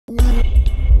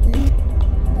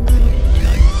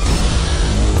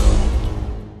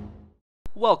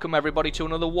Welcome everybody to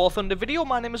another War Thunder video.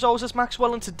 My name is always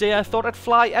Maxwell, and today I thought I'd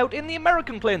fly out in the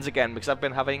American planes again because I've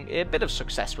been having a bit of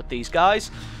success with these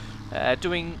guys,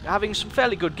 having some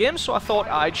fairly good games. So I thought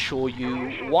I'd show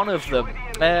you one of them.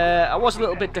 I was a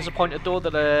little bit disappointed though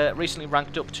that I recently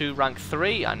ranked up to rank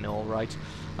 3. I know, right?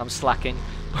 I'm slacking.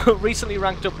 Recently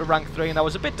ranked up to rank 3, and I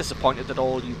was a bit disappointed that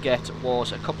all you get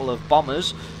was a couple of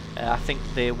bombers. I think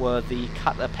they were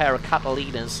a pair of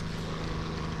Catalinas.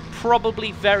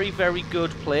 Probably very, very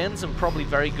good planes and probably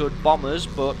very good bombers,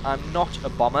 but I'm not a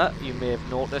bomber. You may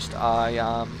have noticed I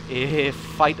am a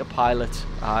fighter pilot.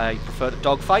 I prefer to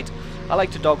dogfight. I like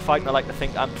to dogfight, and I like to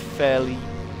think I'm fairly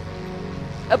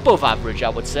above average, I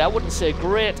would say. I wouldn't say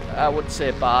great, I wouldn't say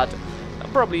bad.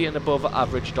 I'm probably an above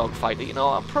average dogfighter. You know,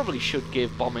 I probably should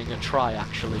give bombing a try,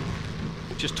 actually.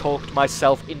 Just talked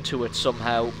myself into it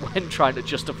somehow when trying to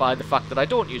justify the fact that I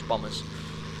don't use bombers.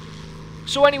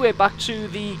 So anyway, back to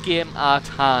the game at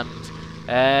hand.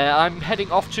 I'm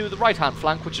heading off to the right-hand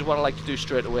flank, which is what I like to do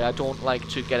straight away. I don't like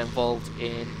to get involved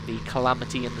in the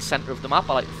calamity in the centre of the map.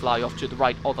 I like to fly off to the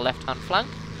right or the left-hand flank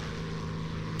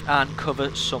and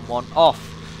cover someone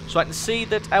off. So I can see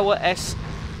that our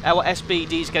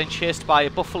SBD is getting chased by a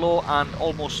buffalo and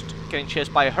almost getting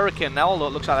chased by a hurricane now, although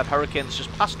it looks like that hurricane's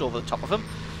just passed over the top of him.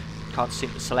 Can't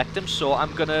seem to select him, so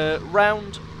I'm going to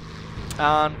round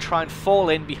and try and fall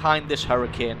in behind this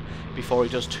hurricane before he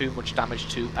does too much damage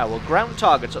to our ground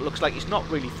targets. It looks like he's not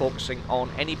really focusing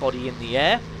on anybody in the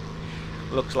air.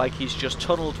 Looks like he's just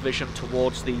tunneled vision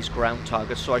towards these ground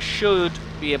targets, so I should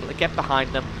be able to get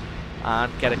behind them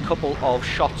and get a couple of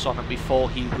shots on him before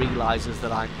he realises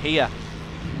that I'm here.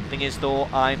 Thing is though,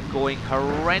 I'm going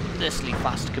horrendously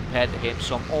fast compared to him,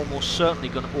 so I'm almost certainly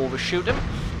going to overshoot him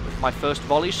with my first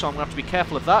volley, so I'm going to have to be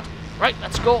careful of that. Right,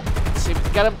 let's go. Let's see if we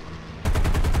can get him.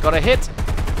 Got a hit.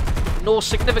 No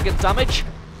significant damage.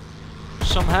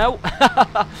 Somehow.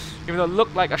 Even though it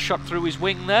looked like I shot through his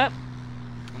wing there.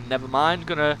 Never mind.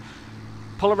 Gonna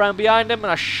pull around behind him,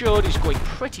 and I should. He's going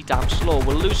pretty damn slow.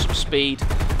 We'll lose some speed.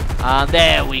 And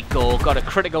there we go. Got a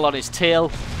critical on his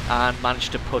tail and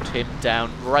managed to put him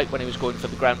down right when he was going for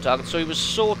the ground target. So he was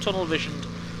so tunnel visioned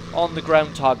on the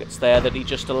ground targets there that he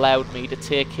just allowed me to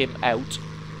take him out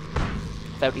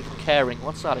without even caring.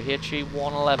 What's that? A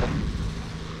HE-111.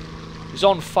 He's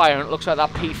on fire, and it looks like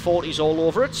that P-40's all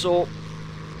over it, so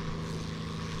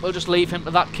we'll just leave him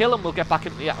to that kill, and we'll get back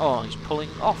into the... Oh, he's pulling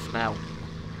off now.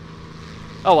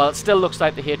 Oh, well, it still looks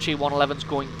like the HE-111's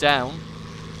going down.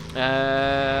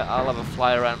 I'll have a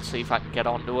fly around and see if I can get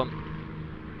onto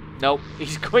him. Nope,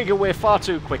 he's going away far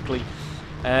too quickly.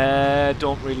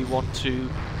 Don't really want to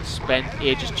spend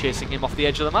ages chasing him off the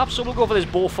edge of the map, so we'll go for this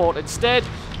Beaufort instead,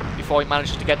 before he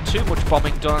manages to get too much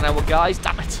bombing done on our guys.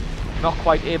 Damn it! Not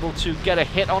quite able to get a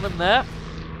hit on him there.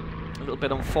 A little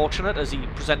bit unfortunate as he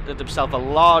presented himself a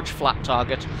large flat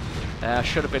target.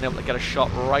 Should have been able to get a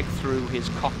shot right through his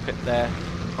cockpit there,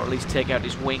 or at least take out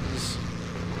his wings.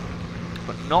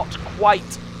 But not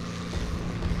quite.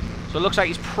 So it looks like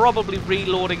he's probably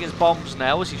reloading his bombs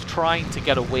now as he's trying to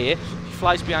get away. If he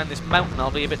flies behind this mountain, I'll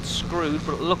be a bit screwed,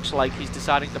 but it looks like he's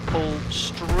deciding to pull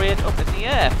straight up in the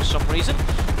air for some reason,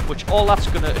 which all that's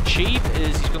going to achieve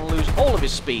is he's going to lose all of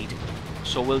his speed.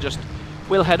 So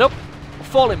we'll head up, we'll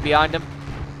fall in behind him,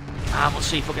 and we'll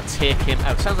see if we can take him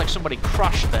out. Sounds like somebody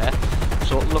crashed there,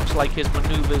 so it looks like his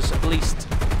manoeuvres at least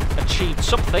achieved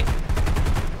something.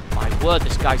 My word,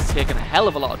 this guy's taking a hell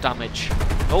of a lot of damage.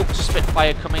 Oh,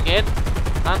 Spitfire coming in,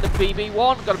 and the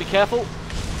BB-1, gotta be careful.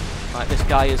 Right, this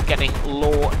guy is getting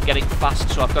low and getting fast,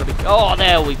 so I've got to be... Oh,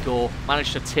 there we go.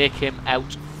 Managed to take him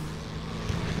out.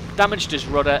 Damaged his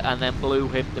rudder and then blew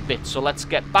him to bits. So let's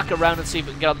get back around and see if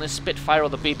we can get on this Spitfire or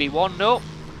the BB-1. No,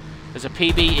 there's a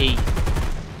PBE.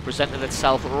 Presented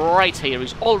itself right here.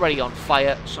 He's already on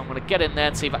fire, so I'm going to get in there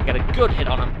and see if I can get a good hit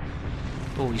on him.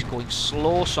 Oh, he's going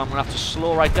slow, so I'm going to have to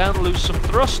slow right down, lose some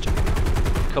thrust.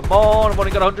 Come on, I've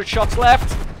only got 100 shots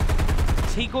left.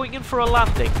 Is he going in for a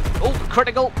landing? Oh,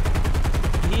 critical.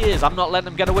 He is. I'm not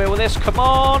letting him get away with this. Come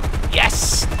on.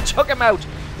 Yes, took him out.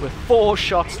 With 4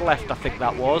 shots left, I think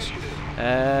that was.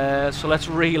 So let's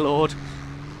reload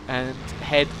and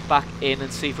head back in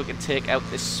and see if we can take out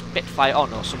this Spitfire. Oh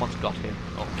no, someone's got him.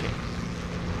 Okay.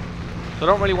 So I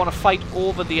don't really want to fight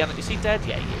over the enemy. Is he dead?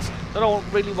 Yeah, he is. I don't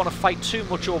really want to fight too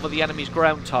much over the enemy's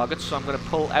ground targets, so I'm going to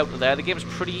pull out of there. The game's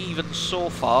pretty even so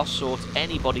far, so it's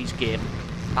anybody's game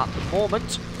at the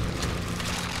moment.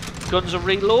 Guns are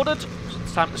reloaded. So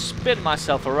it's time to spin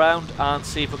myself around and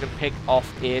see if we can pick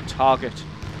off a target.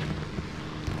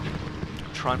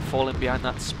 Try and fall in behind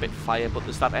that Spitfire, but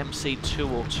there's that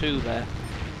MC-202 there.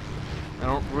 I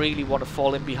don't really want to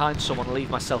fall in behind someone and leave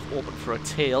myself open for a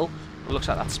tail. It looks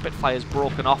like that Spitfire's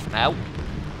broken off now.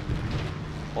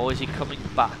 Or is he coming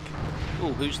back?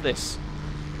 Oh, who's this?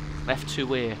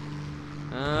 F2A.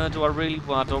 Do I really...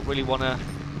 Well, I don't really want to...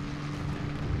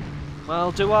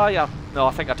 Well, do I? No,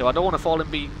 I think I do. I don't want to fall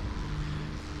and be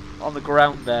on the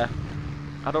ground there.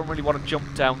 I don't really want to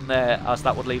jump down there, as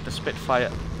that would leave the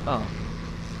Spitfire... Oh.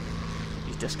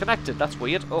 He's disconnected. That's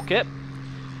weird. Okay.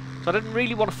 So I didn't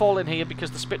really want to fall in here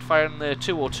because the Spitfire and the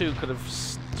 202 could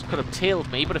have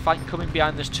tailed me, but if I can come in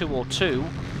behind this 202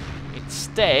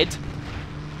 instead,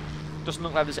 doesn't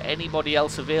look like there's anybody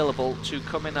else available to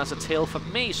come in as a tail for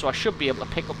me, so I should be able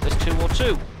to pick up this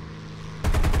 202.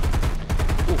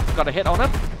 Ooh, got a hit on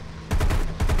him.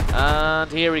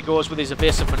 And here he goes with his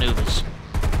evasive manoeuvres.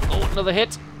 Oh, another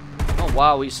hit. Oh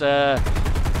wow, he's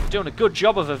doing a good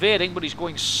job of evading, but he's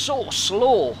going so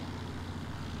slow.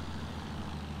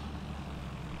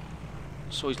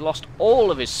 So he's lost all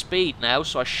of his speed now,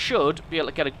 so I should be able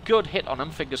to get a good hit on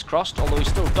him, fingers crossed, although he's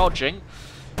still dodging.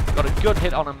 Got a good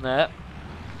hit on him there.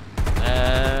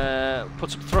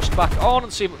 Put some thrust back on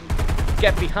and see if we can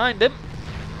get behind him.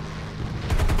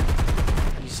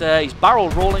 He's barrel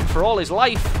rolling for all his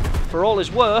life, for all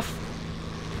his worth.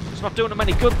 It's not doing him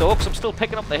any good though, because I'm still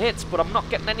picking up the hits, but I'm not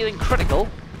getting anything critical.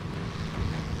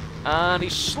 And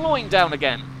he's slowing down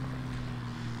again.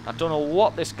 I don't know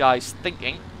what this guy's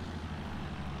thinking.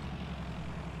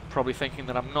 Probably thinking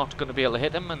that I'm not going to be able to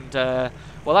hit him, and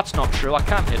well, that's not true. I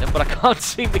can hit him, but I can't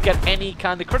seem to get any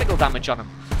kind of critical damage on him.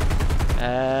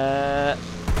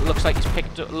 Looks like he's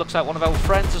picked up, looks like one of our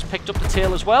friends has picked up the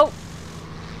tail as well.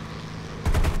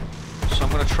 So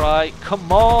I'm going to try.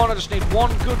 Come on, I just need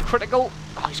one good critical.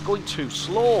 Oh, he's going too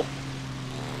slow.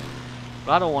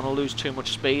 But I don't want to lose too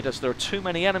much speed as there are too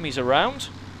many enemies around.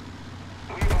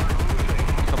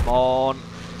 Come on.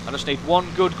 I just need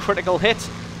one good critical hit.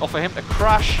 For him to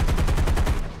crash.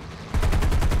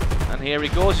 And here he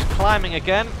goes, he's climbing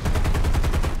again.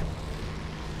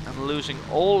 And losing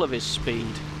all of his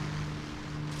speed.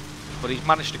 But he's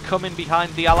managed to come in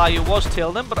behind the ally who was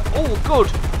tailing him. But oh, good.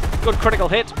 Good critical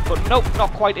hit. But nope,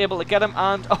 not quite able to get him.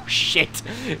 And oh shit,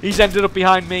 he's ended up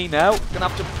behind me now. Gonna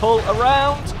have to pull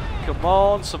around. Come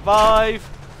on, survive.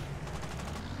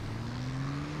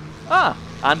 Ah,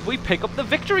 and we pick up the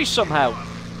victory somehow.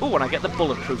 Oh, and I get the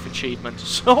Bulletproof achievement.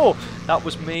 So, that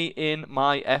was me in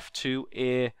my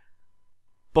F2A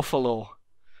Buffalo.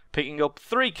 Picking up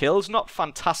 3 kills, not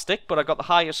fantastic, but I got the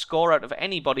highest score out of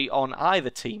anybody on either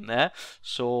team there.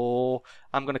 So,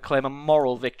 I'm going to claim a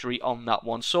moral victory on that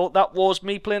one. So, that was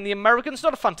me playing the Americans.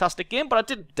 Not a fantastic game, but I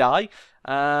didn't die.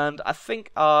 And I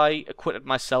think I acquitted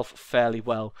myself fairly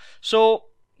well. So,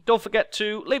 don't forget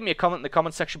to leave me a comment in the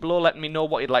comment section below letting me know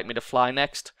what you'd like me to fly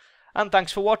next. And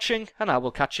thanks for watching, and I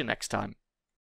will catch you next time.